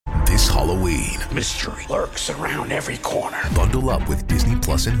Halloween. Mystery lurks around every corner. Bundle up with Disney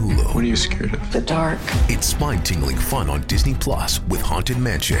Plus and Hulu. What are you scared of? The dark. It's spine-tingling fun on Disney Plus with Haunted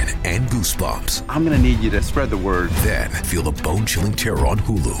Mansion and Goosebumps. I'm gonna need you to spread the word. Then feel the bone-chilling terror on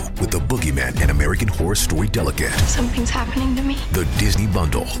Hulu with The Boogeyman and American Horror Story Delicate. Something's happening to me. The Disney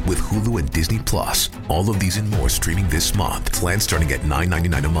Bundle with Hulu and Disney Plus. All of these and more streaming this month. Plans starting at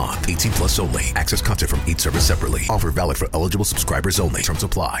 $9.99 a month. 18 plus only. Access content from each service separately. Offer valid for eligible subscribers only. Terms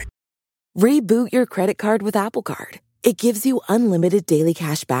apply. Reboot your credit card with Apple Card. It gives you unlimited daily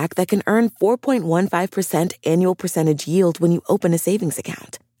cash back that can earn 4.15% annual percentage yield when you open a savings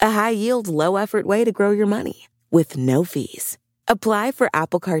account. A high-yield, low-effort way to grow your money with no fees. Apply for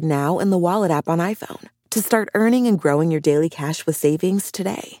Apple Card now in the Wallet app on iPhone to start earning and growing your daily cash with savings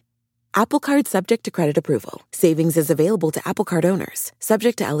today. Apple Card subject to credit approval. Savings is available to Apple Card owners,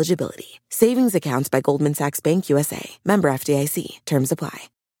 subject to eligibility. Savings accounts by Goldman Sachs Bank USA. Member FDIC. Terms apply.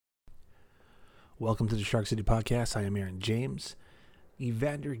 Welcome to the Shark City Podcast. I am Aaron James.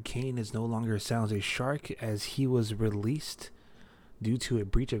 Evander Kane is no longer San Jose Shark as he was released due to a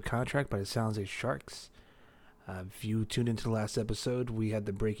breach of contract by the San Jose Sharks. If you tuned into the last episode, we had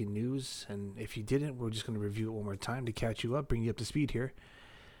the breaking news, and if you didn't, we're just going to review it one more time to catch you up, bring you up to speed here.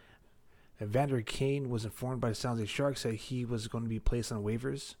 Evander Kane was informed by the San Jose Sharks that he was going to be placed on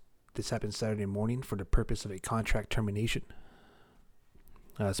waivers. This happened Saturday morning for the purpose of a contract termination.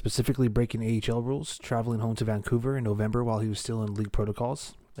 Specifically breaking AHL rules, traveling home to Vancouver in November while he was still in league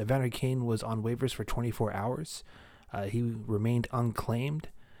protocols. Evander Kane was on waivers for 24 hours. He remained unclaimed,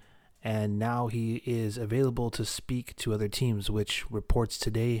 and now he is available to speak to other teams, which reports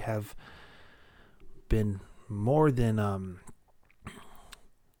today have been more than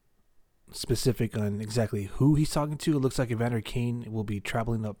specific on exactly who he's talking to. It looks like Evander Kane will be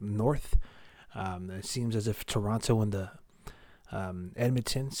traveling up north. It seems as if Toronto and the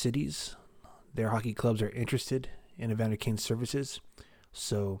Edmonton cities, their hockey clubs are interested in Evander Kane's services.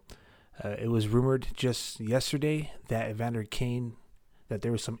 So it was rumored just yesterday that Evander Kane, that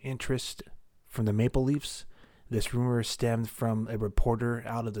there was some interest from the Maple Leafs. This rumor stemmed from a reporter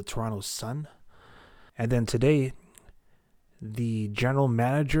out of the Toronto Sun. And then today, the general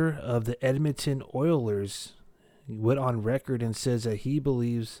manager of the Edmonton Oilers went on record and says that he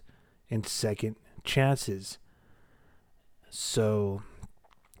believes in second chances. So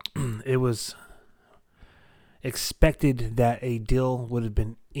it was expected that a deal would have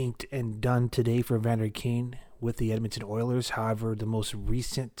been inked and done today for Evander Kane with the Edmonton Oilers. However, the most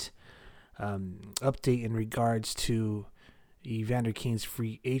recent update in regards to Evander Kane's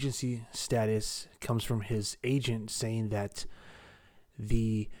free agency status comes from his agent saying that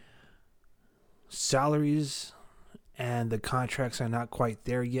the salaries and the contracts are not quite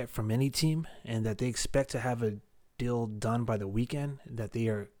there yet from any team, and that they expect to have a deal done by the weekend, that they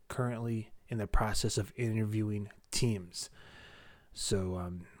are currently in the process of interviewing teams.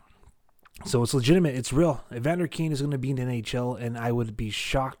 So it's legitimate. It's real. Evander Kane is going to be in the NHL, and I would be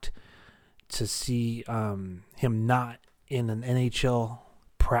shocked to see him not in an NHL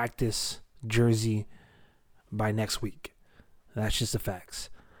practice jersey by next week. That's just the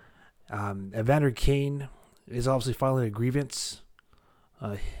facts. Evander Kane is obviously filing a grievance.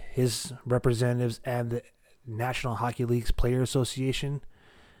 His representatives and the National Hockey League's Player Association,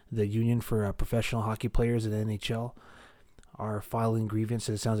 the union for professional hockey players in the NHL, are filing grievance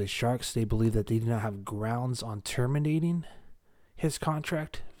to the San Jose Sharks. They believe that they do not have grounds on terminating his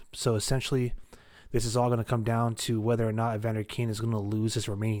contract. So essentially, this is all going to come down to whether or not Evander Kane is going to lose his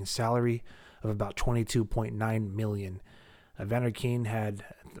remaining salary of about $22.9 million. Evander Kane had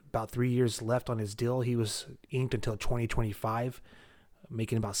about 3 years left on his deal. He was inked until 2025,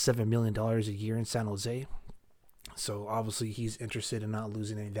 making about $7 million a year in San Jose. So obviously he's interested in not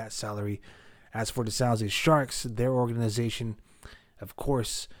losing any of that salary. As for the San Jose Sharks, their organization, of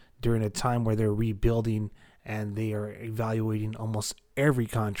course, during a time where they're rebuilding and they are evaluating almost every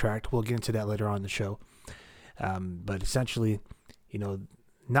contract. We'll get into that later on in the show. But essentially,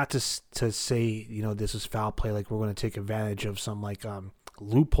 not to say, this is foul play, like we're going to take advantage of some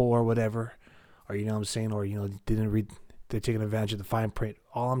loophole or whatever, or what I'm saying, or they're taking advantage of the fine print.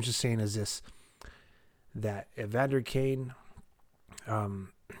 All I'm just saying is this, that Evander Kane,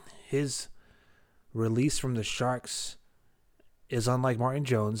 his release from the Sharks is unlike Martin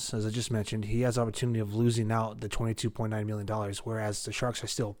Jones, as I just mentioned. He has the opportunity of losing out the $22.9 million, whereas the Sharks are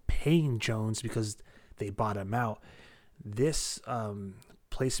still paying Jones because they bought him out. This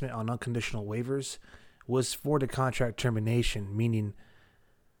placement on unconditional waivers was for the contract termination, meaning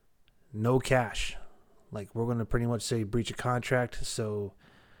no cash. Like, we're going to pretty much say breach of contract, so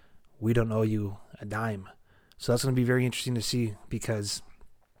we don't owe you a dime. So that's going to be very interesting to see, because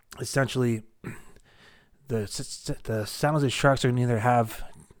essentially the San Jose Sharks are going to either have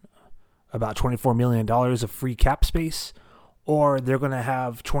about $24 million of free cap space, or they're going to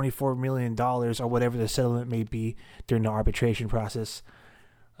have $24 million or whatever the settlement may be during the arbitration process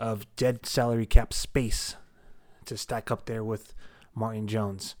of dead salary cap space to stack up there with Martin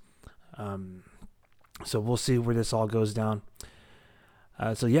Jones. So we'll see where this all goes down.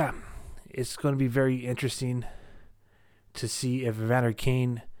 So yeah, it's going to be very interesting to see if Evander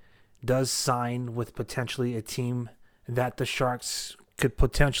Kane does sign with potentially a team that the Sharks could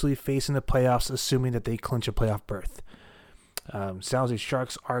potentially face in the playoffs, assuming that they clinch a playoff berth. San Jose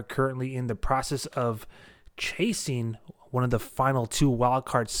Sharks are currently in the process of chasing one of the final 2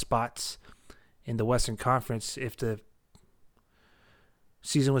 wildcard spots in the Western Conference. If the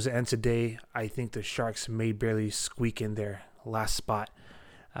season was to end today, I think the Sharks may barely squeak in their last spot.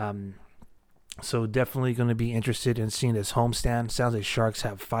 So definitely going to be interested in seeing this homestand. San Jose Sharks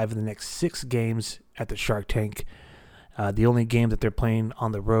have 5 of the next 6 games at the Shark Tank. The only game that they're playing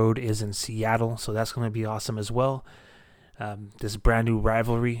on the road is in Seattle, so that's going to be awesome as well. This brand new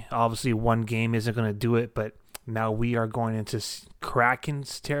rivalry, obviously one game isn't going to do it, but now we are going into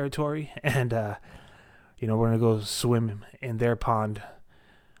Kraken's territory, and we're going to go swim in their pond.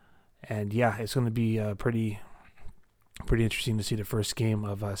 And yeah, it's going to be pretty interesting to see the first game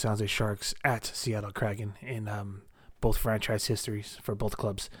of San Jose Sharks at Seattle Kraken in both franchise histories for both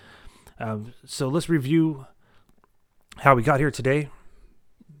clubs. So let's review how we got here today.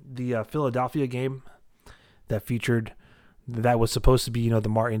 The Philadelphia game that was supposed to be, the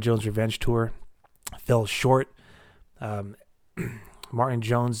Martin Jones revenge tour, fell short. Martin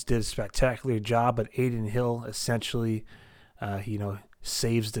Jones did a spectacular job, but Adin Hill essentially,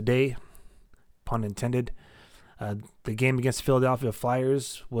 saves the day, pun intended. The game against Philadelphia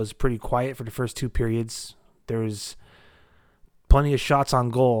Flyers was pretty quiet for the first 2 periods. There was plenty of shots on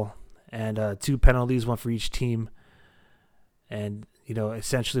goal, and 2 penalties, 1 for each team. And,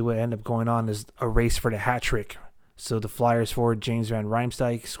 essentially what ended up going on is a race for the hat trick. So the Flyers forward James Van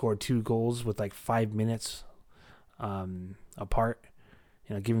Riemsdyk scored 2 goals with 5 minutes apart,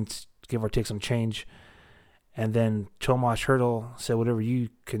 give or take some change. And then Tomas Hertl said, whatever you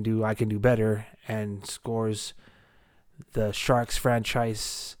can do, I can do better, and scores the Sharks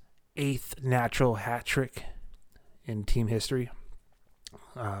franchise 8th natural hat trick in team history.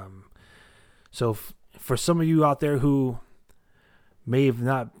 So for some of you out there who may have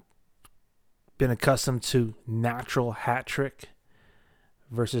not been accustomed to natural hat trick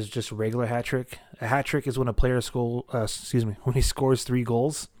versus just regular hat trick, a hat trick is when a player when he scores 3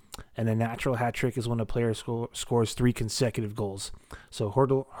 goals, and a natural hat trick is when a player scores 3 consecutive goals. So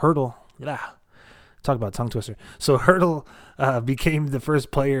Hertl, talk about tongue twister. So Hertl became the first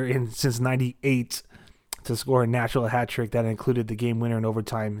player since '98 to score a natural hat trick that included the game winner in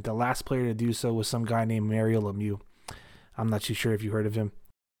overtime. The last player to do so was some guy named Mario Lemieux. I'm not too sure if you heard of him.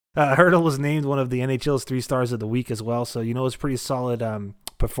 Hertl was named one of the NHL's 3 stars of the week as well. So, it's pretty solid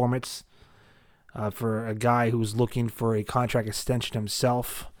performance for a guy who's looking for a contract extension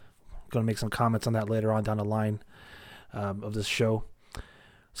himself. I'm going to make some comments on that later on down the line of this show.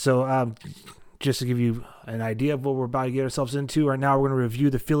 So just to give you an idea of what we're about to get ourselves into, right now we're going to review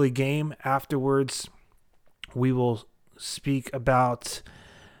the Philly game. Afterwards, we will speak about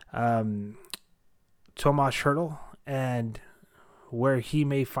Tomas Hertl and where he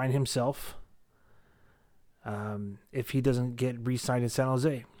may find himself if he doesn't get re-signed in San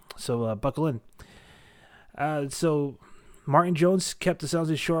Jose. So buckle in. So Martin Jones kept the San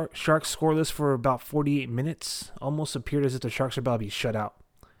Jose Sharks scoreless for about 48 minutes. Almost appeared as if the Sharks are about to be shut out.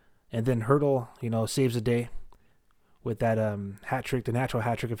 And then Hertl, saves the day with that hat trick, the natural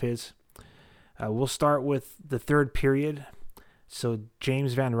hat trick of his. We'll start with the 3rd period. So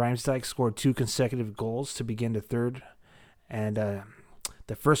James Van Riemsdyk scored 2 consecutive goals to begin the 3rd. And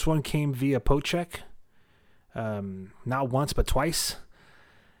the first one came via poke check. Not once, but twice.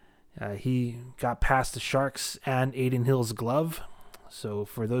 He got past the Sharks and Adin Hill's glove. So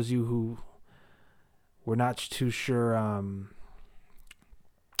for those of you who were not too sure,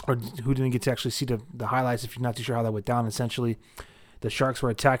 or who didn't get to actually see the highlights, if you're not too sure how that went down, essentially the Sharks were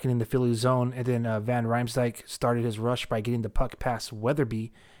attacking in the Philly zone, and then Van Riemsdyk started his rush by getting the puck past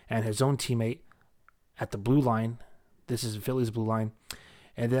Weatherby and his own teammate at the blue line. This is Philly's blue line.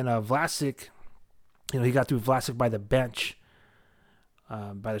 And then Vlasic, he got through Vlasic by the bench,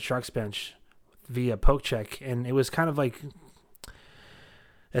 by the Sharks bench via poke check. And it was kind of like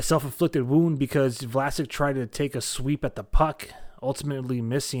a self-inflicted wound because Vlasic tried to take a sweep at the puck, ultimately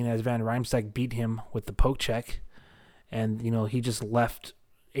missing as Van Riemsdyk beat him with the poke check. And, he just left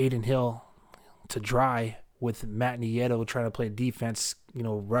Adin Hill to dry with Matt Nieto trying to play defense,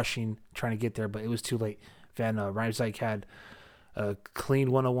 rushing, trying to get there, but it was too late. Van Riemsdyk had a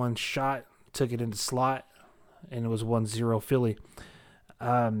clean 101 shot, took it into slot, and it was 1-0 Philly.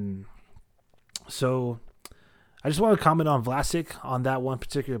 So I just want to comment on Vlasic on that one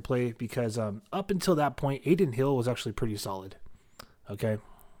particular play because up until that point, Aiden Hill was actually pretty solid. Okay.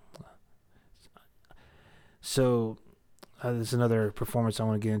 So there's another performance I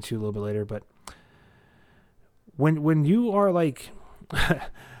want to get into a little bit later, but when you are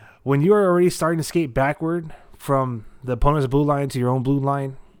when you are already starting to skate backward from the opponent's blue line to your own blue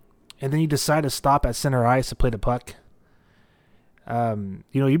line, and then you decide to stop at center ice to play the puck,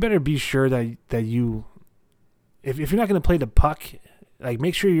 you better be sure that you, if you're not going to play the puck,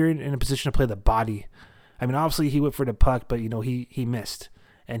 make sure you're in a position to play the body. I mean, obviously he went for the puck, but he missed,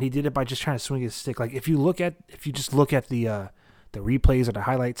 and he did it by just trying to swing his stick. If you just look at the replays or the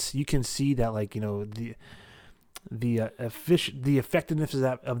highlights, you can see that the effectiveness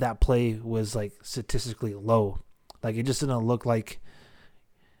of that play was statistically low. It just didn't look like.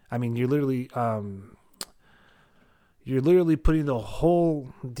 I mean, you're literally putting the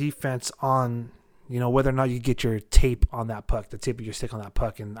whole defense on, whether or not you get your tape on that puck, the tip of your stick on that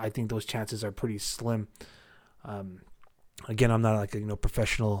puck, and I think those chances are pretty slim. Again, I'm not a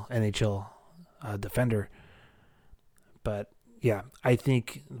professional NHL defender, but yeah, I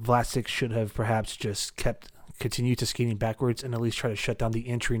think Vlasic should have perhaps just continued to skating backwards and at least try to shut down the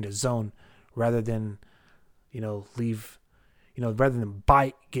entry into zone rather than, rather than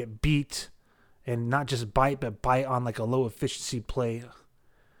get beat, and not just bite, but bite on a low efficiency play.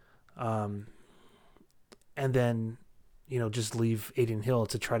 And then, just leave Aiden Hill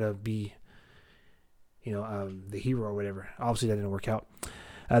to try to be, the hero or whatever. Obviously that didn't work out.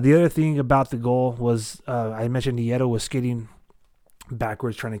 The other thing about the goal was, I mentioned Nieto was skating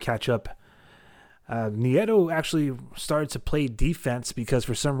backwards trying to catch up. Nieto actually started to play defense because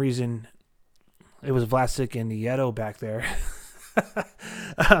for some reason it was Vlasic and Nieto back there.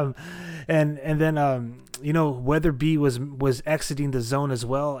 And then Weatherby was exiting the zone as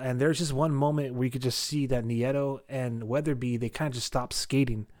well, and there's just one moment where you could just see that Nieto and Weatherby, they kind of just stopped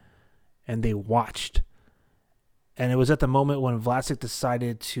skating and they watched. And it was at the moment when Vlasic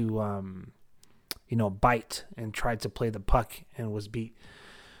decided to bite and tried to play the puck and was beat.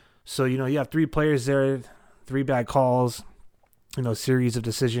 So, you have three players there, three bad calls, series of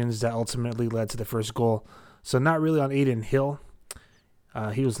decisions that ultimately led to the first goal. So not really on Aiden Hill.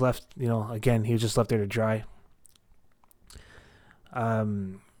 He was left, again, he was just left there to dry.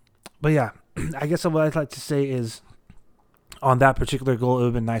 But yeah, I guess what I'd like to say is on that particular goal, it would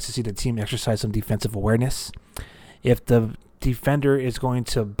have been nice to see the team exercise some defensive awareness. If the defender is going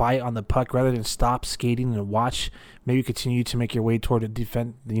to bite on the puck rather than stop skating and watch, maybe continue to make your way toward the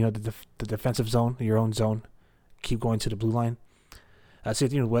defensive zone, your own zone. Keep going to the blue line. Same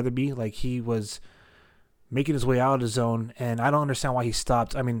thing with Weatherby. He was making his way out of the zone, and I don't understand why he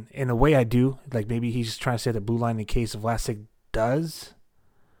stopped. I mean, in a way I do. Maybe he's just trying to stay at the blue line in case Vlasic does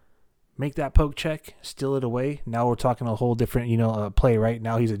make that poke check, steal it away. Now we're talking a whole different, play, right?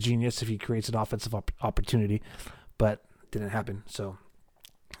 Now he's a genius if he creates an offensive opportunity, but didn't happen. So,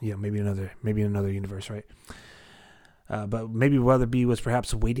 yeah, maybe in another universe, right? But maybe Weatherby was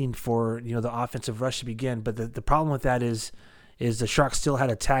perhaps waiting for, the offensive rush to begin. But the problem with that is the Sharks still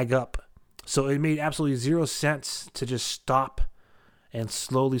had a tag up. So it made absolutely zero sense to just stop and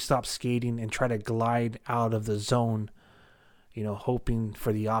slowly stop skating and try to glide out of the zone, hoping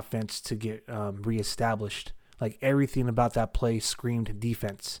for the offense to get reestablished. Everything about that play screamed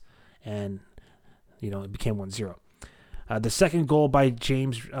defense, and, it became 1-0. The second goal by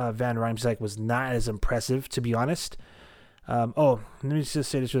James Van Riemsdyk was not as impressive, to be honest. Let me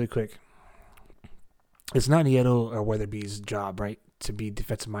just say this really quick. It's not Nieto or Weatherby's job, right, to be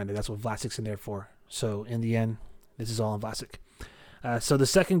defensive-minded. That's what Vlasic's in there for. So, in the end, this is all on Vlasic. So, the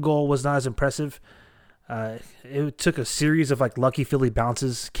second goal was not as impressive. It took a series of lucky Philly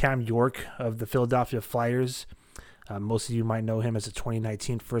bounces. Cam York of the Philadelphia Flyers. Most of you might know him as a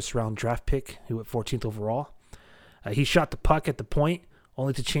 2019 first-round draft pick who went 14th overall. He shot the puck at the point,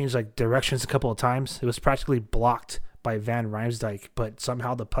 only to change directions a couple of times. It was practically blocked by Van Riemsdyk, but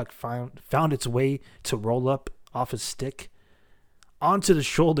somehow the puck found its way to roll up off his stick onto the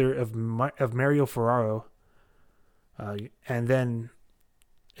shoulder of Mario Ferraro, and then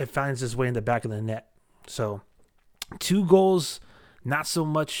it finds its way in the back of the net. So, 2 goals, not so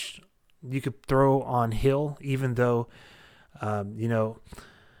much you could throw on Hill, even though,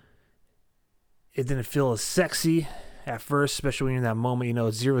 it didn't feel as sexy at first, especially when you're in that moment,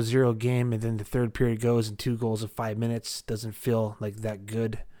 0-0 game, and then the third period goes and 2 goals in 5 minutes. Doesn't feel like that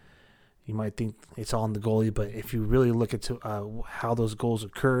good. You might think it's all on the goalie, but if you really look at how those goals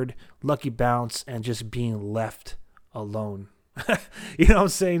occurred, lucky bounce and just being left alone. You know what I'm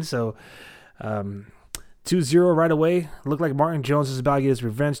saying? So 2-0 right away. Looked like Martin Jones is about to get his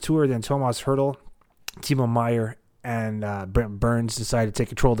revenge tour. Then Thomas Hertl, Timo Meier, and Brent Burns decided to take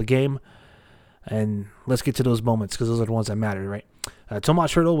control of the game. And let's get to those moments because those are the ones that matter, right?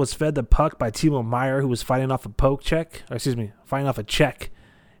 Thomas Hertl was fed the puck by Timo Meier, who was fighting off a check.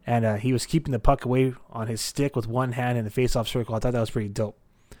 And he was keeping the puck away on his stick with one hand in the face-off circle. I thought that was pretty dope.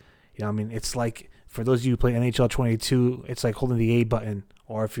 You know, I mean, it's like, for those of you who play NHL 22, it's like holding the A button,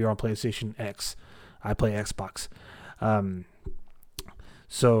 or if you're on PlayStation X. I play Xbox.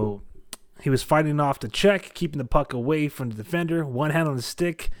 So he was fighting off the check, keeping the puck away from the defender, one hand on the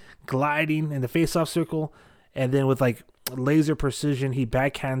stick, gliding in the face-off circle, and then with like laser precision, he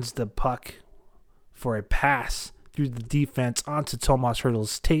backhands the puck for a pass through the defense onto Thomas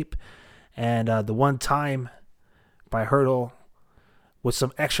Hertl's tape. And the one time by Hertl with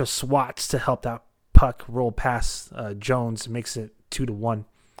some extra swats to help that puck roll past Jones makes it 2-1.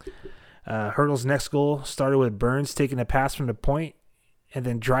 Hertl's next goal started with Burns taking a pass from the point and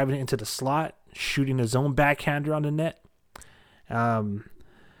then driving it into the slot, shooting his own backhander on the net.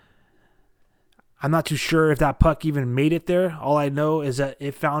 I'm not too sure if that puck even made it there. All I know is that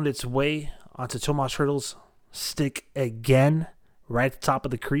it found its way onto Thomas Hertl's stick again, right at the top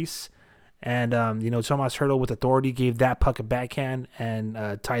of the crease. And, Thomas Hertl with authority gave that puck a backhand and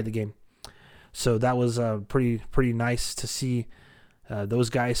tied the game. So that was pretty nice to see those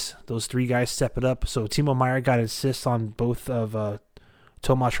three guys step it up. So Timo Meier got an assist on both of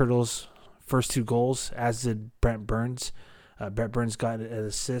Thomas Hertl's first two goals, as did Brent Burns. Brent Burns got an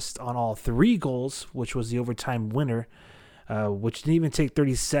assist on all three goals, which was the overtime winner, which didn't even take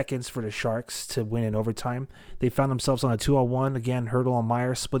 30 seconds for the Sharks to win in overtime. They found themselves on a 2-on-1. Again, Hertl and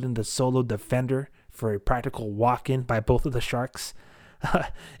Meier splitting the solo defender for a practical walk-in by both of the Sharks.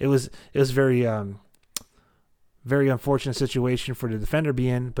 It was very very unfortunate situation for the defender to be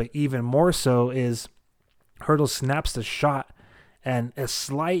in, but even more so is Hertl snaps the shot and a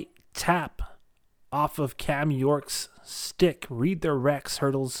slight tap off of Cam York's stick redirects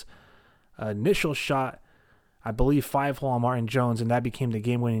Hertl's initial shot, I believe 5-hole on Martin Jones, and that became the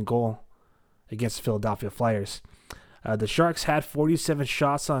game-winning goal against the Philadelphia Flyers. The Sharks had 47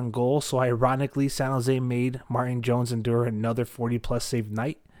 shots on goal, so ironically, San Jose made Martin Jones endure another 40-plus save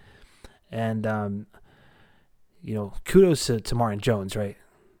night. And, kudos to Martin Jones, right?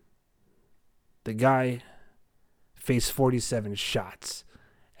 The guy faced 47 shots.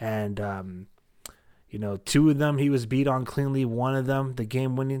 And, two of them he was beat on cleanly. One of them, the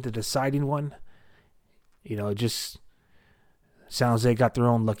game-winning, the deciding one, just San Jose got their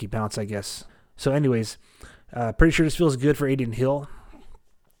own lucky bounce, I guess. So anyways, pretty sure this feels good for Adin Hill.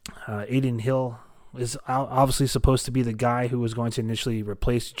 Adin Hill is obviously supposed to be the guy who was going to initially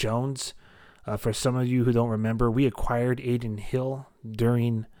replace Jones. For some of you who don't remember, we acquired Adin Hill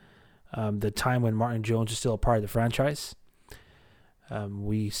during the time when Martin Jones was still a part of the franchise.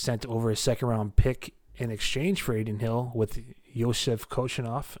 We sent over a second-round pick in exchange for Adin Hill with Yosef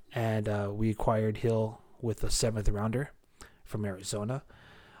Kochanov, and we acquired Hill with a 7th rounder from Arizona.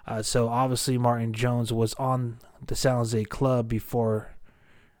 So obviously Martin Jones was on the San Jose club before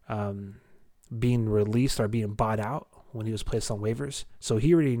being released or being bought out when he was placed on waivers. So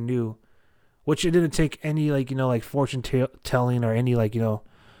he already knew, which it didn't take any fortune telling or any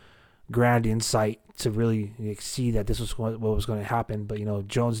grand insight to really see that this was what was going to happen. But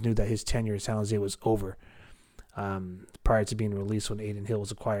Jones knew that his tenure at San Jose was over prior to being released when Adin Hill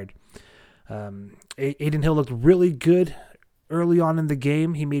was acquired. Adin Hill looked really good early on in the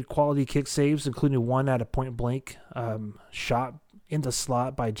game. He made quality kick saves, including one at a point-blank shot in the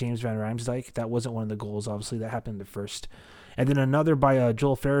slot by James Van Riemsdyk. That wasn't one of the goals, obviously. That happened in the first. And then another by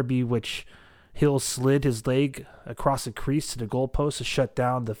Joel Farabee, which Hill slid his leg across the crease to the goalpost to shut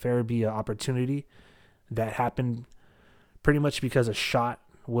down the Farabee opportunity. That happened pretty much because a shot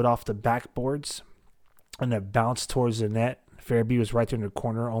went off the backboards and it bounced towards the net. Farabee was right there in the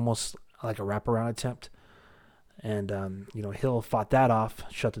corner, almost like a wraparound attempt. And, Hill fought that off,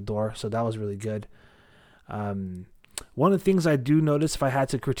 shut the door. So that was really good. One of the things I do notice, if I had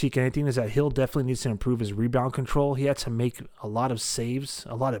to critique anything, is that Hill definitely needs to improve his rebound control. He had to make a lot of saves,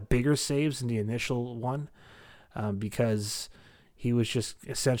 a lot of bigger saves in the initial one, because he was just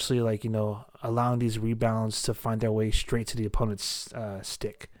essentially allowing these rebounds to find their way straight to the opponent's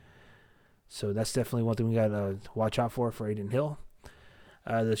stick. So that's definitely one thing we got to watch out for Adin Hill.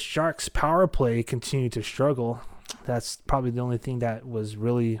 The Sharks' power play continued to struggle. That's probably the only thing that was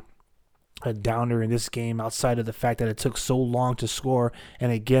really a downer in this game outside of the fact that it took so long to score.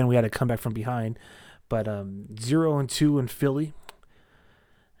 And again, we had to come back from behind. But 0-2 in Philly.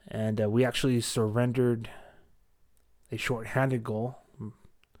 And we actually surrendered a shorthanded goal.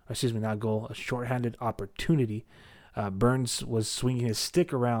 Excuse me, not goal, a shorthanded opportunity. Burns was swinging his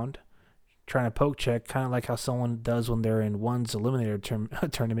stick around, trying to poke check, kind of like how someone does when they're in one's eliminator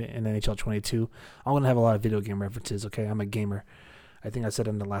tournament in NHL 22. I'm going to have a lot of video game references, okay? I'm a gamer. I think I said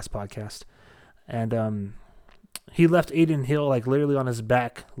it in the last podcast. And he left Adin Hill like literally on his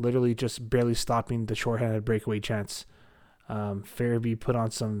back, literally just barely stopping the shorthanded breakaway chance. Farabee put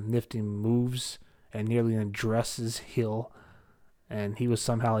on some nifty moves and nearly undresses Hill. And he was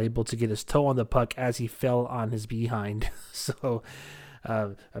somehow able to get his toe on the puck as he fell on his behind. So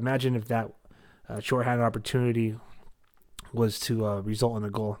imagine if that shorthanded opportunity was to result in a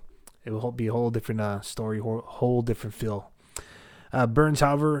goal. It would be a whole different story, whole different feel. Burns,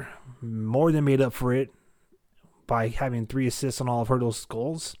 however, more than made up for it by having 3 assists on all of Hertl's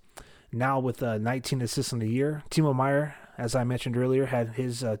goals. Now with 19 assists on the year. Timo Meier, as I mentioned earlier, had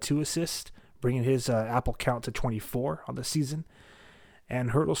his 2 assists, bringing his Apple count to 24 on the season.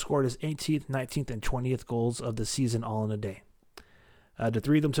 And Hertl scored his 18th, 19th, and 20th goals of the season all in a day. The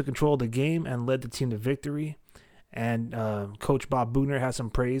 3 of them took control of the game and led the team to victory. And Coach Bob Booner has some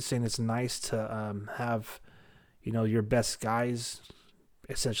praise, saying it's nice to have, your best guys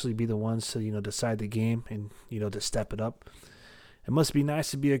essentially be the ones to, decide the game and, to step it up. It must be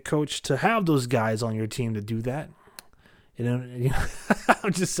nice to be a coach to have those guys on your team to do that.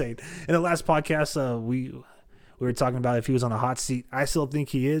 I'm just saying. In the last podcast, we were talking about if he was on a hot seat. I still think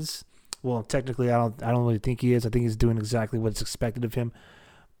he is. Well, technically, I don't really think he is. I think he's doing exactly what's expected of him.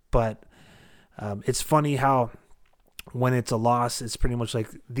 But it's funny how when it's a loss, it's pretty much like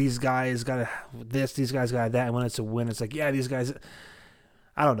these guys got this, these guys got that. And when it's a win, it's like, yeah, these guys.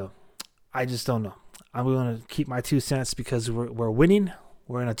 I don't know. I just don't know. I'm going to keep my 2 cents because we're winning.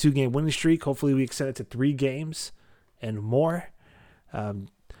 We're in a 2-game winning streak. Hopefully, we extend it to 3 games and more.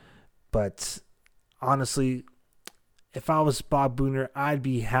 But honestly, if I was Bob Booner, I'd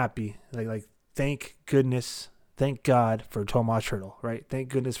be happy. Like thank goodness, thank God for Tomas Hertl, right? Thank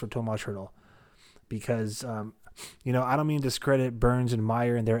goodness for Tomas Hertl. Because, I don't mean to discredit Burns and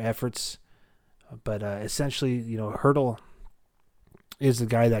Meier and their efforts. But essentially, Hertl is the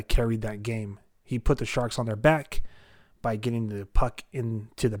guy that carried that game. He put the Sharks on their back by getting the puck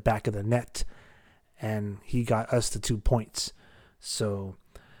into the back of the net. And he got us the 2 points. So,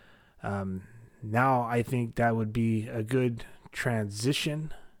 now I think that would be a good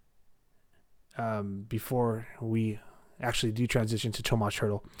transition before we actually do transition to Tomas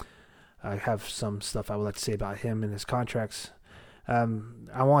Hertl. I have some stuff I would like to say about him and his contracts.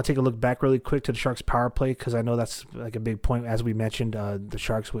 I want to take a look back really quick to the Sharks power play because I know that's like a big point. As we mentioned, the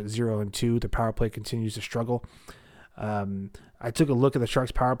Sharks with 0-2, the power play continues to struggle. I took a look at the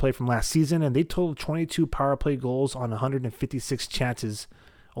Sharks power play from last season, and they totaled 22 power play goals on 156 chances,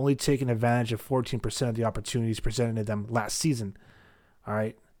 only taking advantage of 14% of the opportunities presented to them last season. All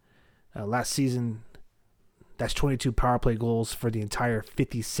right. Last season, that's 22 power play goals for the entire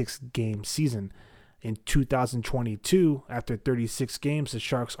 56-game season. In 2022, after 36 games, the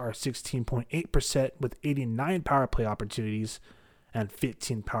Sharks are 16.8% with 89 power play opportunities and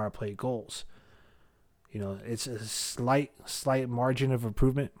 15 power play goals. It's a slight margin of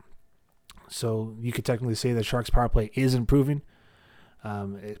improvement. So you could technically say the Sharks power play is improving.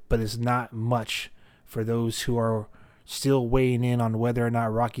 But it's not much for those who are still weighing in on whether or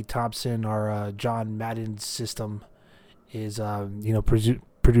not Rocky Thompson or John Madden's system is,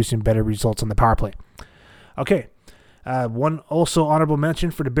 producing better results on the power play. Okay. One also honorable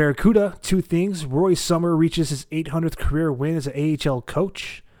mention for the Barracuda. 2 things. Roy Sommer reaches his 800th career win as an AHL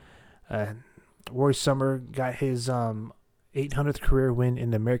coach. Roy Sommer got his 800th career win in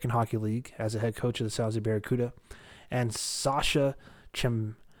the American Hockey League as a head coach of the San Jose Barracuda. And Sasha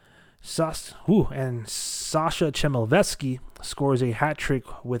Chmelevski scores a hat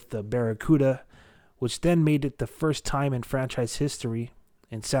trick with the Barracuda, which then made it the first time in San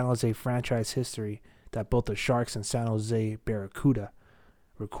Jose franchise history, that both the Sharks and San Jose Barracuda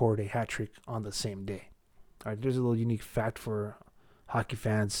record a hat trick on the same day. All right, there's a little unique fact for hockey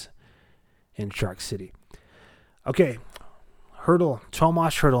fans in Shark City. Okay,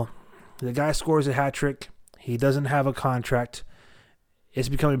 Tomas Hertl. The guy scores a hat trick. He doesn't have a contract. It's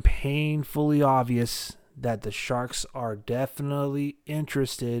becoming painfully obvious that the Sharks are definitely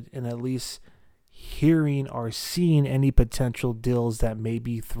interested in at least hearing or seeing any potential deals that may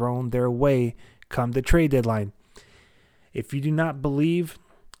be thrown their way come the trade deadline. If you do not believe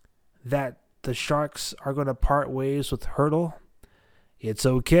that the Sharks are going to part ways with Hertl, it's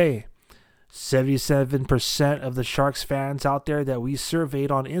okay. 77% of the Sharks fans out there that we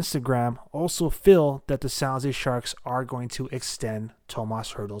surveyed on Instagram also feel that the San Jose Sharks are going to extend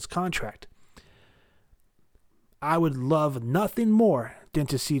Tomas Hertl's contract. I would love nothing more than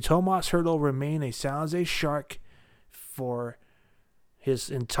to see Tomas Hertl remain a San Jose Shark for his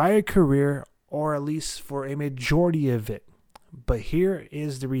entire career, or at least for a majority of it. But here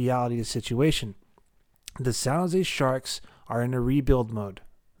is the reality of the situation. The San Jose Sharks are in a rebuild mode.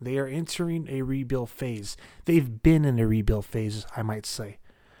 They are entering a rebuild phase. They've been in a rebuild phase, I might say.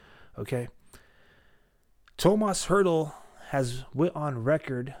 Okay? Tomas Hertl has went on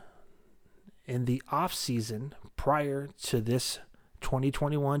record in the offseason prior to this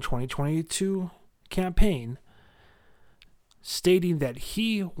 2021-2022 campaign, stating that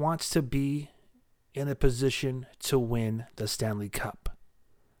he wants to be in a position to win the Stanley Cup.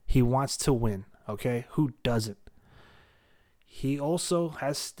 He wants to win, okay? Who doesn't? He also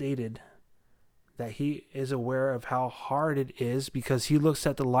has stated that he is aware of how hard it is because he looks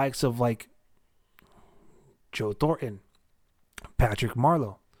at the likes of like Joe Thornton, Patrick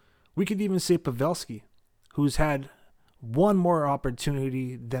Marleau. We could even say Pavelski, who's had one more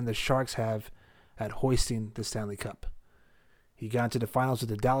opportunity than the Sharks have at hoisting the Stanley Cup. He got into the finals with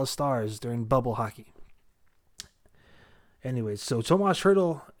the Dallas Stars during bubble hockey. Anyways, so Tomas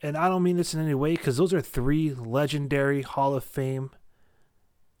Hertl, and I don't mean this in any way because those are three legendary Hall of Fame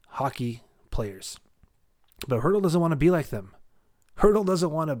hockey players. But Hertl doesn't want to be like them. Hertl doesn't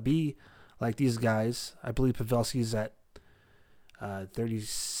want to be like these guys. I believe Pavelski's at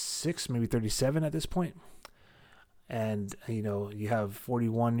 36, maybe 37 at this point. And, you know, you have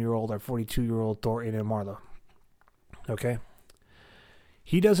 41-year-old or 42-year-old Thornton and Marleau. Okay?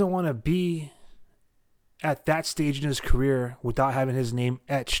 He doesn't want to be at that stage in his career without having his name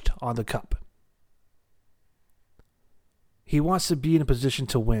etched on the cup. He wants to be in a position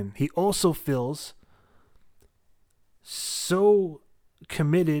to win. He also feels so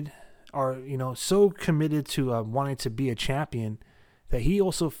committed to wanting to be a champion that he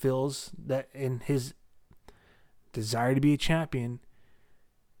also feels that in his desire to be a champion,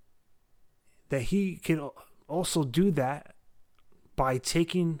 that he can also do that by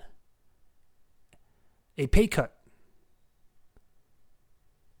taking a pay cut.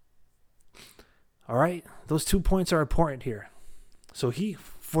 All right? Those 2 points are important here. So he,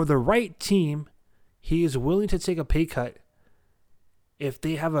 for the right team, he is willing to take a pay cut if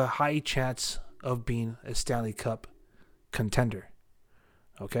they have a high chance of being a Stanley Cup contender.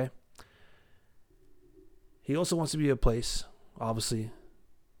 Okay? He also wants to be a place, obviously,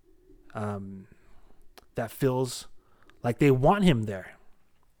 that feels like they want him there.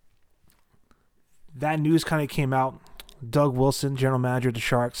 That news kind of came out. Doug Wilson, general manager of the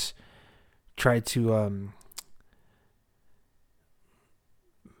Sharks, tried to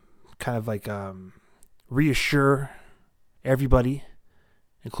reassure everybody,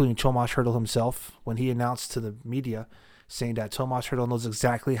 including Tomas Hertl himself, when he announced to the media saying that Tomas Hertl knows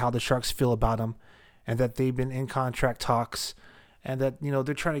exactly how the Sharks feel about him and that they've been in contract talks and that, you know,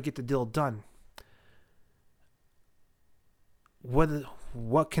 they're trying to get the deal done.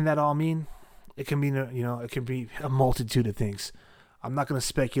 What can that all mean? It can mean, it can be a multitude of things. I'm not going to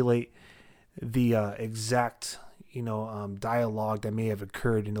speculate the exact, dialogue that may have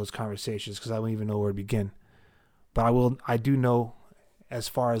occurred in those conversations because I don't even know where to begin. But I do know, as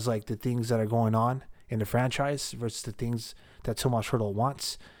far as like the things that are going on in the franchise versus the things that Tomas Hertl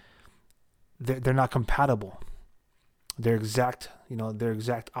wants, they're not compatible. They're exact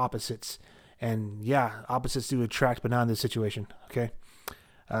opposites. And yeah, opposites do attract, but not in this situation. Okay.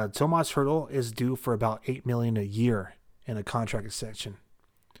 Tomas Hertl is due for about $8 million a year in a contract extension.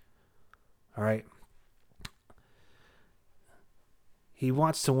 All right. He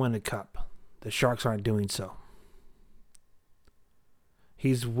wants to win a cup. The Sharks aren't doing so.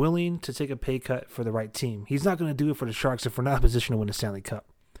 He's willing to take a pay cut for the right team. He's not going to do it for the Sharks if we're not in a position to win the Stanley Cup.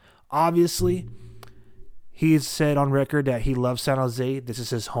 Obviously, he's said on record that he loves San Jose. This is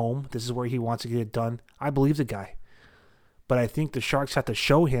his home. This is where he wants to get it done. I believe the guy. But I think the Sharks have to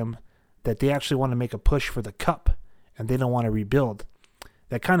show him that they actually want to make a push for the cup and they don't want to rebuild.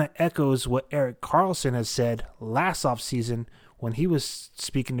 That kind of echoes what Erik Karlsson has said last offseason when he was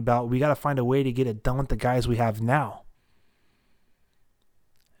speaking about we got to find a way to get it done with the guys we have now.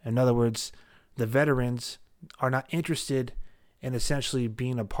 In other words, the veterans are not interested in essentially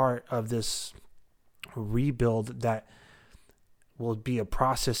being a part of this rebuild that will be a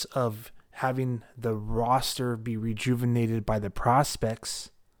process of having the roster be rejuvenated by the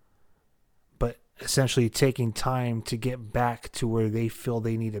prospects, but essentially taking time to get back to where they feel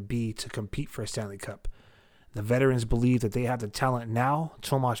they need to be to compete for a Stanley Cup. The veterans believe that they have the talent now.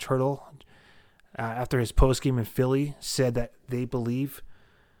 Tomas Hertl after his postgame in Philly, said that they believe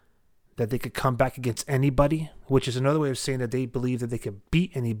that they could come back against anybody, which is another way of saying that they believe that they could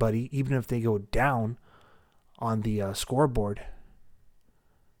beat anybody, even if they go down on the scoreboard.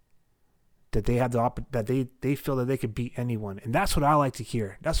 That they have that they feel that they could beat anyone, and that's what I like to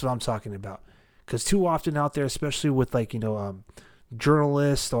hear. That's what I'm talking about. Because too often out there, especially with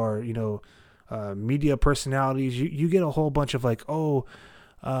journalists or media personalities, you get a whole bunch of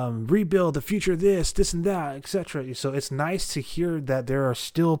rebuild the future, this and that, etc. So it's nice to hear that there are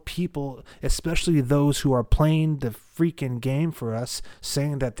still people, especially those who are playing the freaking game for us,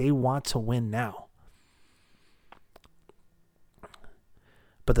 saying that they want to win now.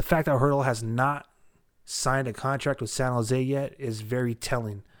 But the fact that Hertl has not signed a contract with San Jose yet is very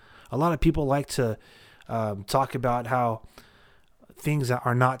telling. A lot of people like to talk about how things that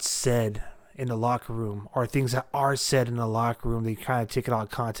are not said in the locker room or things that are said in the locker room, they kind of take it out of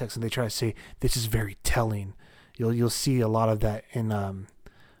context and they try to say, this is very telling. You'll see a lot of that on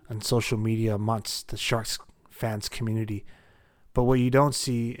social media amongst the Sharks fans community. But what you don't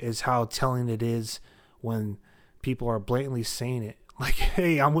see is how telling it is when people are blatantly saying it. Like,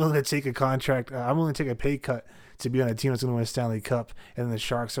 hey, I'm willing to take a contract. I'm willing to take a pay cut to be on a team that's going to win a Stanley Cup. And then the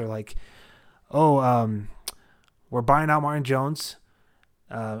Sharks are like, we're buying out Martin Jones.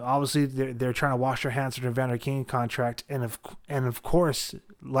 Obviously, they're trying to wash their hands of their Evander Kane contract. And of course,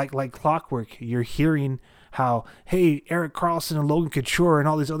 like clockwork, you're hearing how, hey, Erik Karlsson and Logan Couture and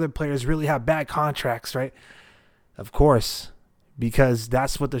all these other players really have bad contracts, right? Of course. Because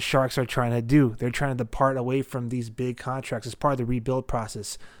that's what the Sharks are trying to do. They're trying to depart away from these big contracts as part of the rebuild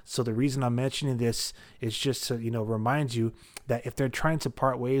process. So the reason I'm mentioning this is just to, remind you that if they're trying to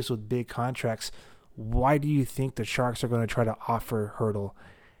part ways with big contracts, why do you think the Sharks are going to try to offer Hertl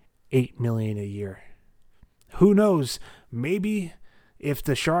 $8 million a year? Who knows? Maybe if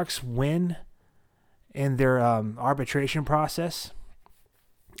the Sharks win in their arbitration process,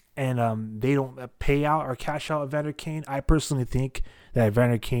 and they don't pay out or cash out Evander Kane, I personally think that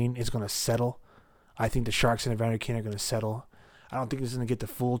Evander Kane is going to settle. I think the Sharks and Evander Kane are going to settle. I don't think he's going to get the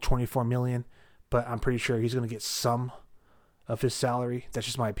full $24 million, but I'm pretty sure he's going to get some of his salary. That's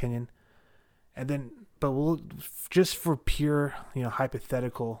just my opinion. And then, but we'll just for pure,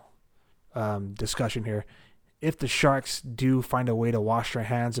 hypothetical discussion here, if the Sharks do find a way to wash their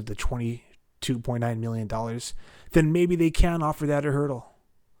hands of the $22.9 million, then maybe they can offer that to Hertl.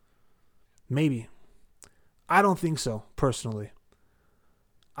 Maybe. I don't think so, personally.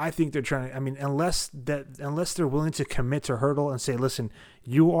 I think they're trying to, unless they're willing to commit to Hertl and say, listen,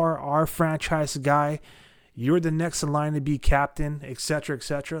 you are our franchise guy, you're the next in line to be captain,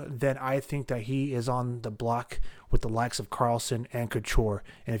 etc., then I think that he is on the block with the likes of Karlsson and Couture.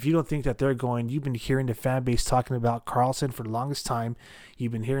 And if you don't think that they're going, you've been hearing the fan base talking about Karlsson for the longest time.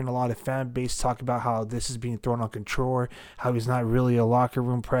 You've been hearing a lot of fan base talk about how this is being thrown on Couture, how he's not really a locker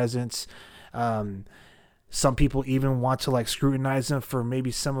room presence. Some people even want to scrutinize him for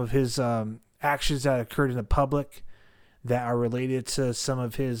maybe some of his actions that occurred in the public that are related to some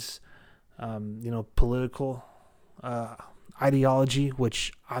of his political ideology,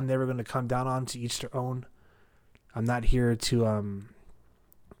 which I'm never going to come down on. To each their own. I'm not here to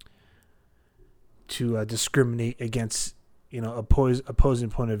discriminate against opposing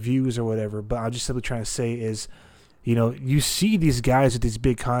point of views or whatever. But I'm just simply trying to say is, you see these guys with these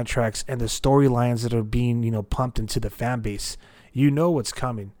big contracts and the storylines that are being, pumped into the fan base. You know what's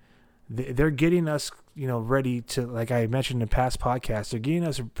coming. They're getting us, ready to, like I mentioned in past podcasts, they're getting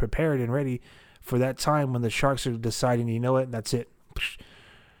us prepared and ready for that time when the Sharks are deciding, you know what, that's it.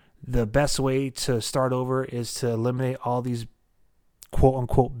 The best way to start over is to eliminate all these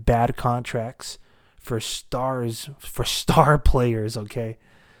quote-unquote bad contracts for star players, okay?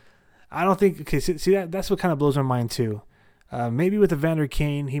 I don't think, see that's what kind of blows my mind too. Maybe with Evander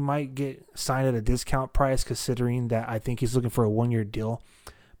Kane, he might get signed at a discount price considering that I think he's looking for a 1-year deal.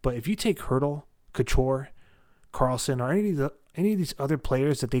 But if you take Hertl, Couture, Karlsson, or any of these other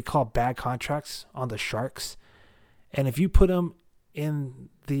players that they call bad contracts on the Sharks, and if you put them in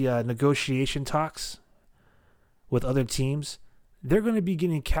the negotiation talks with other teams, they're going to be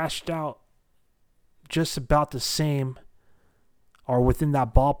getting cashed out just about the same or within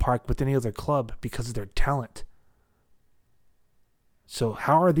that ballpark with any other club because of their talent. So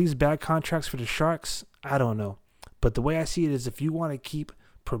how are these bad contracts for the Sharks? I don't know. But the way I see it is if you want to keep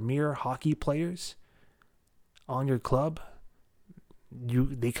premier hockey players on your club,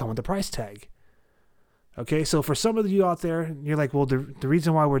 they come with a price tag. Okay, so for some of you out there, you're like, well, the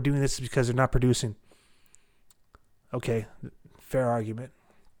reason why we're doing this is because they're not producing. Okay, fair argument.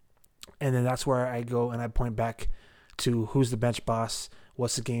 And then that's where I go and I point back to who's the bench boss,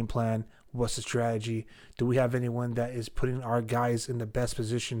 what's the game plan, What's the strategy? Do we have anyone that is putting our guys in the best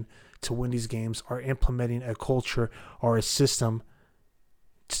position to win these games, or implementing a culture or a system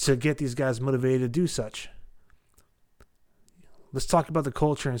to get these guys motivated to do such? Let's talk about the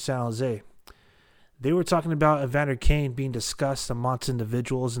culture in San Jose. They were talking about Evander Kane being discussed amongst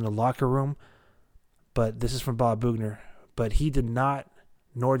individuals in the locker room, but this is from Bob Bugner. But he did not,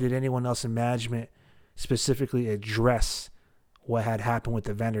 nor did anyone else in management specifically address what had happened with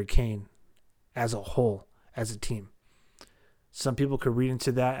Evander Kane as a whole, as a team. Some people could read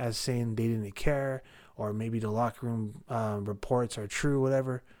into that as saying they didn't care, or maybe the locker room reports are true,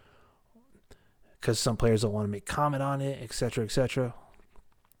 whatever, because some players don't want to make comment on it, etc., etc.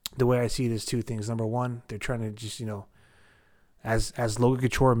 The way I see it is two things. Number one, they're trying to just, as Logan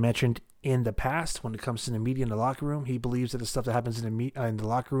Couture mentioned in the past, when it comes to the media in the locker room, he believes that the stuff that happens in the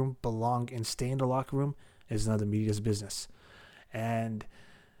locker room belong and stay in the locker room, is none of the media's business. And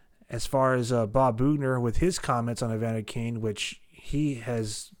as far as Bob Bugner with his comments on Evander Kane, which he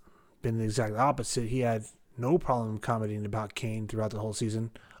has been the exact opposite. He had no problem commenting about Kane throughout the whole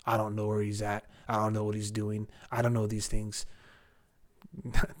season. I don't know where he's at. I don't know what he's doing. I don't know these things.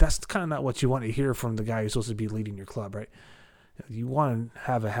 That's kind of not what you want to hear from the guy who's supposed to be leading your club, right? You want to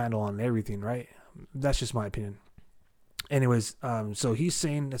have a handle on everything, right? That's just my opinion. Anyways, so he's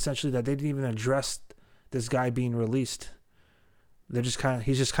saying essentially that they didn't even address this guy being released.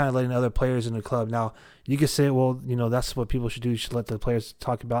 He's just kind of letting other players in the club. Now, you could say, well, that's what people should do. You should let the players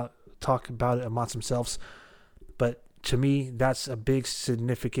talk about it amongst themselves. But to me, that's a big,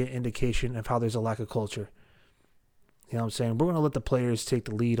 significant indication of how there's a lack of culture. You know what I'm saying? We're going to let the players take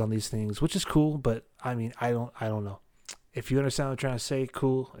the lead on these things, which is cool. But I mean, I don't know. If you understand what I'm trying to say,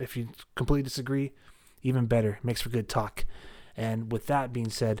 cool. If you completely disagree, even better. Makes for good talk. And with that being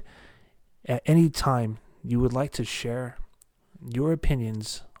said, at any time you would like to share your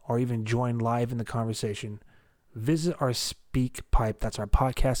opinions or even join live in the conversation, visit our SpeakPipe. That's our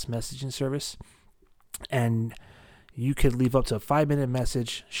podcast messaging service. And you could leave up to a 5-minute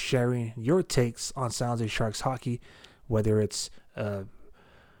message sharing your takes on San Jose Sharks hockey, whether it's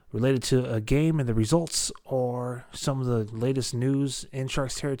related to a game and the results, or some of the latest news in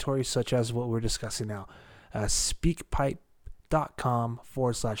Sharks territory, such as what we're discussing now.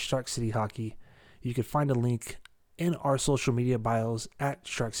 Speakpipe.com/Shark City Hockey. You can find a link in our social media bios at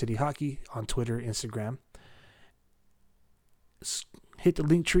Shark City Hockey on Twitter, Instagram. Hit the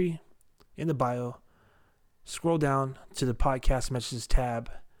link tree in the bio. Scroll down to the podcast messages tab.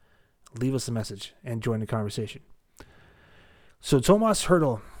 Leave us a message and join the conversation. So Tomas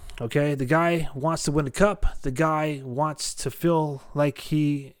Hertl, okay, the guy wants to win the cup. The guy wants to feel like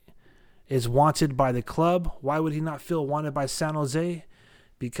he is wanted by the club. Why would he not feel wanted by San Jose?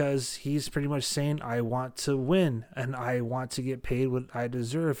 Because he's pretty much saying, I want to win and I want to get paid what I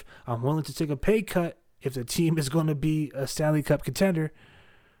deserve. I'm willing to take a pay cut if the team is going to be a Stanley Cup contender.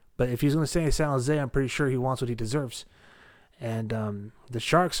 But if he's going to stay in San Jose, I'm pretty sure he wants what he deserves. And the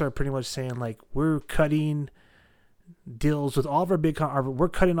Sharks are pretty much saying, like, we're cutting deals with all of our we're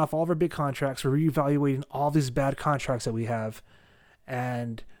cutting off all of our big contracts. We're reevaluating all these bad contracts that we have.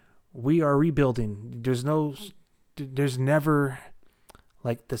 And we are rebuilding. There's never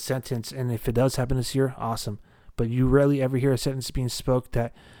like the sentence, and if it does happen this year, awesome. But you rarely ever hear a sentence being spoke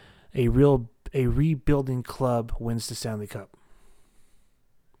that a rebuilding club wins the Stanley Cup.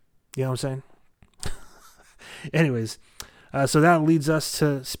 You know what I'm saying? Anyways, so that leads us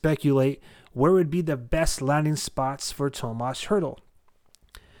to speculate where would be the best landing spots for Tomas Hertl.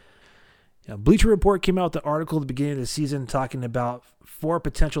 Bleacher Report came out with the article at the beginning of the season talking about 4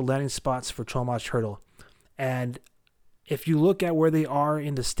 potential landing spots for Tomas Hertl. And if you look at where they are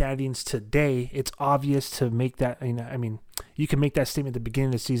in the standings today, it's obvious to make that, you can make that statement at the beginning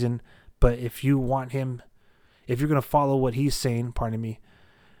of the season, but if you want him, if you're going to follow what he's saying,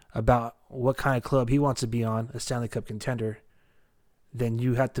 about what kind of club he wants to be on, a Stanley Cup contender, then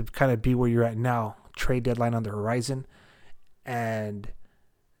you have to kind of be where you're at now. Trade deadline on the horizon, and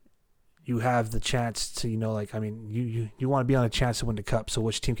you have the chance to, you want to be on a chance to win the cup. So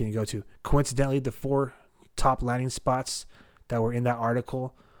which team can you go to? Coincidentally, the 4 top landing spots that were in that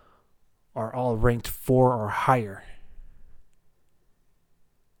article are all ranked 4 or higher.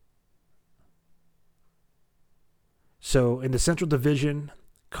 So in the Central Division,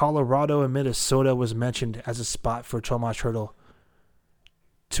 Colorado and Minnesota was mentioned as a spot for Tomas Hertl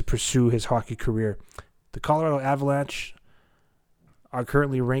to pursue his hockey career. The Colorado Avalanche are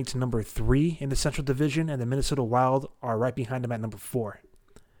currently ranked number 3 in the Central Division, and the Minnesota Wild are right behind them at number 4.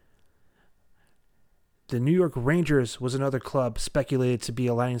 The New York Rangers was another club speculated to be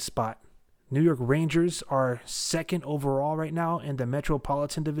a landing spot. New York Rangers are 2nd overall right now in the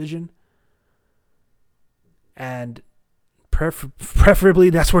Metropolitan Division. And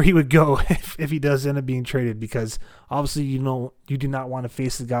preferably that's where he would go if he does end up being traded, because obviously you do not want to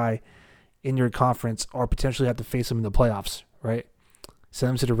face the guy in your conference or potentially have to face him in the playoffs, right?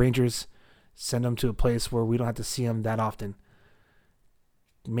 Send him to the Rangers, send him to a place where we don't have to see him that often.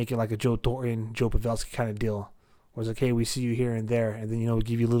 Make it like a Joe Thornton, Joe Pavelski kind of deal, where it's like, hey, we see you here and there, and then we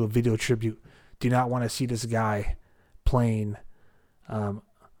give you a little video tribute. Do not want to see this guy playing on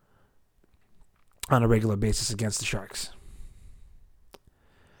a regular basis against the Sharks.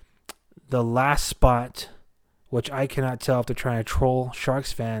 The last spot, which I cannot tell if they're trying to troll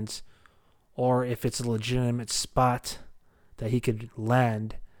Sharks fans or if it's a legitimate spot that he could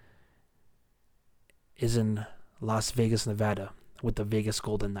land, is in Las Vegas, Nevada, with the Vegas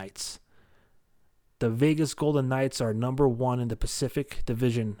Golden Knights. The Vegas Golden Knights are number 1 in the Pacific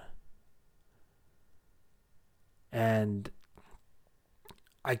Division. And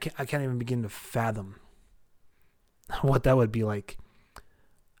I can't even begin to fathom what that would be like.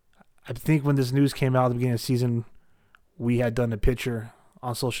 I think when this news came out at the beginning of the season, we had done a picture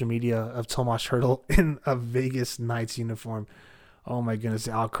on social media of Tomas Hertl in a Vegas Knights uniform. Oh my goodness,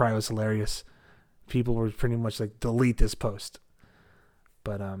 the outcry was hilarious. People were pretty much like, delete this post.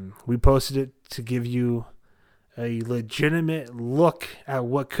 But we posted it to give you a legitimate look at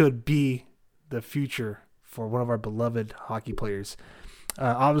what could be the future for one of our beloved hockey players.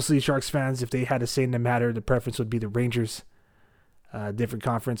 Obviously, Sharks fans, if they had a say in the matter, the preference would be the Rangers. Different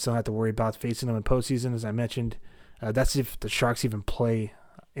conference, don't have to worry about facing them in postseason, as I mentioned. That's if the Sharks even play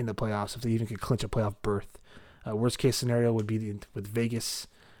in the playoffs, if they even could clinch a playoff berth. Worst case scenario would be with Vegas.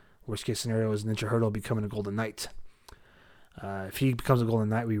 Worst case scenario is Ninja Hertl becoming a Golden Knight. If he becomes a Golden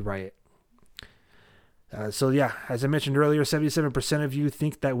Knight, we riot. So yeah, as I mentioned earlier, 77% of you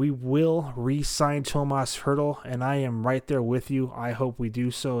think that we will re-sign Tomas Hertl, and I am right there with you. I hope we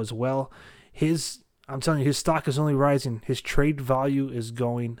do so as well. I'm telling you, his stock is only rising. His trade value is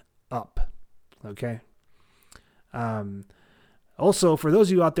going up. Okay. Also, for those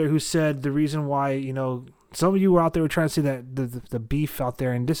of you out there who said the reason why, some of you were out there trying to say that the beef out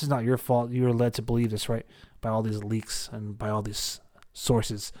there, and this is not your fault. You were led to believe this, right? By all these leaks and by all these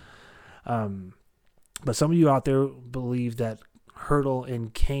sources. But some of you out there believe that Hertl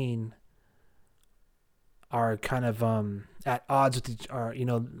and Kane are kind of at odds with each other.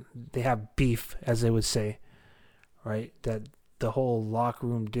 They have beef, as they would say, right? That the whole locker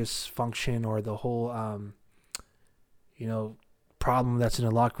room dysfunction or the whole, problem that's in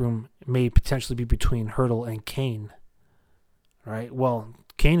the locker room may potentially be between Hertl and Kane, right? Well,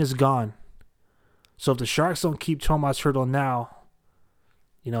 Kane is gone. So if the Sharks don't keep Tomas Hertl now,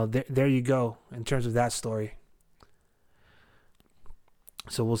 there you go in terms of that story.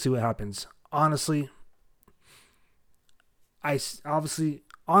 So we'll see what happens. Honestly, I think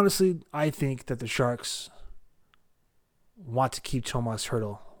that the Sharks want to keep Tomas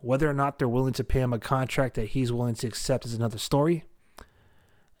Hertl. Whether or not they're willing to pay him a contract that he's willing to accept is another story.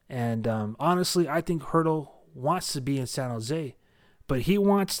 And honestly, I think Hertl wants to be in San Jose, but I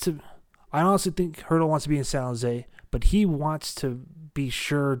honestly think Hertl wants to be in San Jose, but he wants to be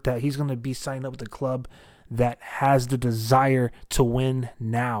sure that he's going to be signed up with a club that has the desire to win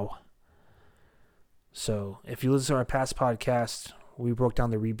now. So if you listen to our past podcast, we broke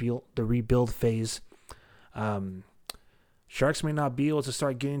down the rebuild phase. Sharks may not be able to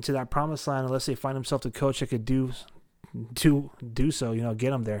start getting to that promised land unless they find themselves a coach that could do so,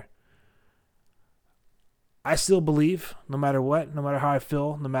 get them there. I still believe, no matter what, no matter how I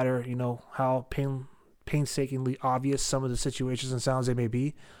feel, no matter, how painstakingly obvious some of the situations in San Jose may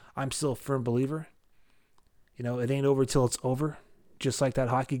be, I'm still a firm believer. It ain't over till it's over, just like that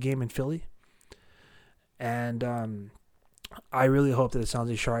hockey game in Philly. And I really hope that the San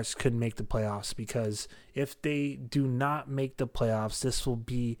Jose Sharks could make the playoffs, because if they do not make the playoffs, this will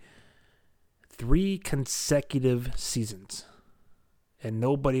be 3 consecutive seasons. And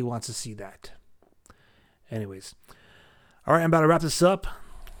nobody wants to see that. Anyways. All right, I'm about to wrap this up.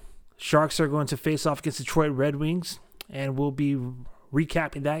 Sharks are going to face off against Detroit Red Wings, and we'll be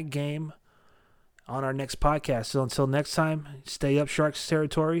recapping that game on our next podcast. So until next time, stay up Sharks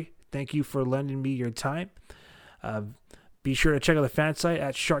territory. Thank you for lending me your time. Be sure to check out the fan site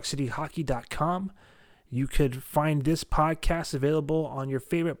at sharkcityhockey.com. You could find this podcast available on your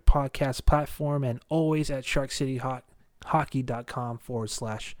favorite podcast platform and always at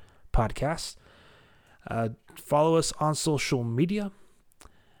sharkcityhockey.com/podcast. Follow us on social media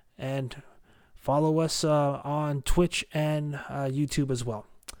and follow us on Twitch and YouTube as well.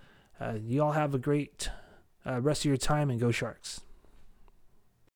 You all have a great rest of your time, and go Sharks.